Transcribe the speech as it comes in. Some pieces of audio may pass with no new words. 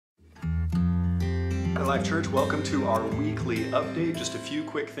Hi Life Church, welcome to our weekly update. Just a few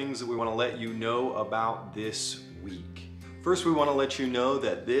quick things that we want to let you know about this week. First, we want to let you know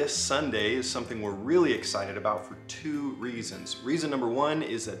that this Sunday is something we're really excited about for two reasons. Reason number one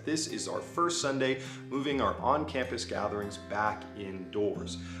is that this is our first Sunday moving our on-campus gatherings back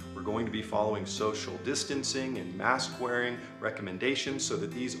indoors. We're going to be following social distancing and mask wearing recommendations so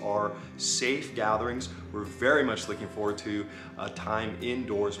that these are safe gatherings. We're very much looking forward to a time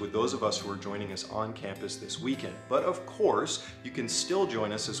indoors with those of us who are joining us on campus this weekend. But of course, you can still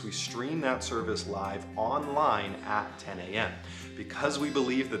join us as we stream that service live online at 10 a.m. Because we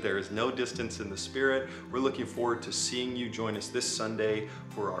believe that there is no distance in the Spirit, we're looking forward to seeing you join us this Sunday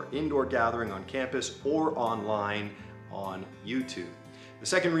for our indoor gathering on campus or online on YouTube. The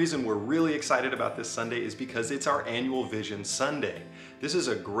second reason we're really excited about this Sunday is because it's our annual Vision Sunday. This is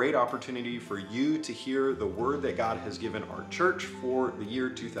a great opportunity for you to hear the word that God has given our church for the year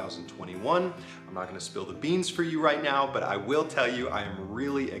 2021. I'm not going to spill the beans for you right now, but I will tell you I am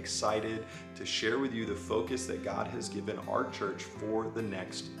really excited to share with you the focus that God has given our church for the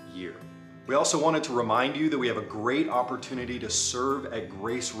next year. We also wanted to remind you that we have a great opportunity to serve at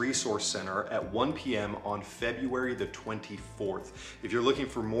Grace Resource Center at 1 p.m. on February the 24th. If you're looking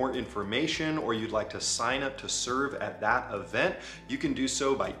for more information or you'd like to sign up to serve at that event, you can do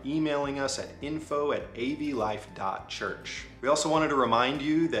so by emailing us at info@avlife.church. We also wanted to remind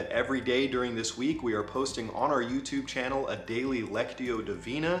you that every day during this week we are posting on our YouTube channel a daily Lectio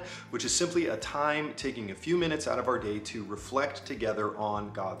Divina, which is simply a time taking a few minutes out of our day to reflect together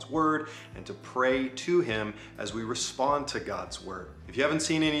on God's Word and to pray to Him as we respond to God's Word. If you haven't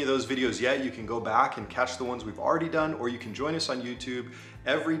seen any of those videos yet, you can go back and catch the ones we've already done, or you can join us on YouTube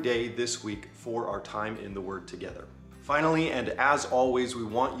every day this week for our time in the Word together. Finally, and as always, we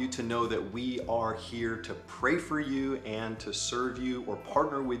want you to know that we are here to pray for you and to serve you or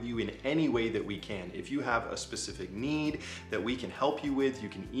partner with you in any way that we can. If you have a specific need that we can help you with, you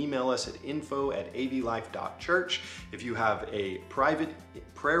can email us at info@avlife.church. If you have a private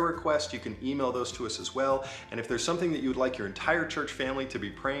prayer request, you can email those to us as well. And if there's something that you would like your entire church family to be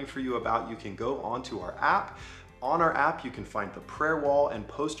praying for you about, you can go onto our app. On our app, you can find the prayer wall and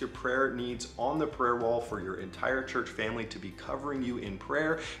post your prayer needs on the prayer wall for your entire church family to be covering you in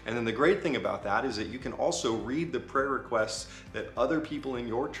prayer. And then the great thing about that is that you can also read the prayer requests that other people in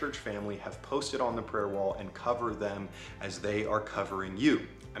your church family have posted on the prayer wall and cover them as they are covering you.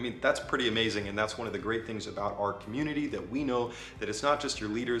 I mean, that's pretty amazing, and that's one of the great things about our community, that we know that it's not just your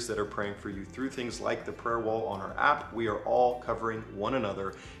leaders that are praying for you through things like the prayer wall on our app. We are all covering one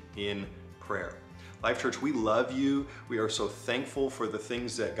another in prayer. Life Church, we love you. We are so thankful for the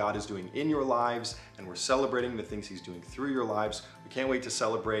things that God is doing in your lives, and we're celebrating the things He's doing through your lives. We can't wait to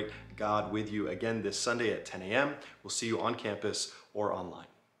celebrate God with you again this Sunday at 10 a.m. We'll see you on campus or online.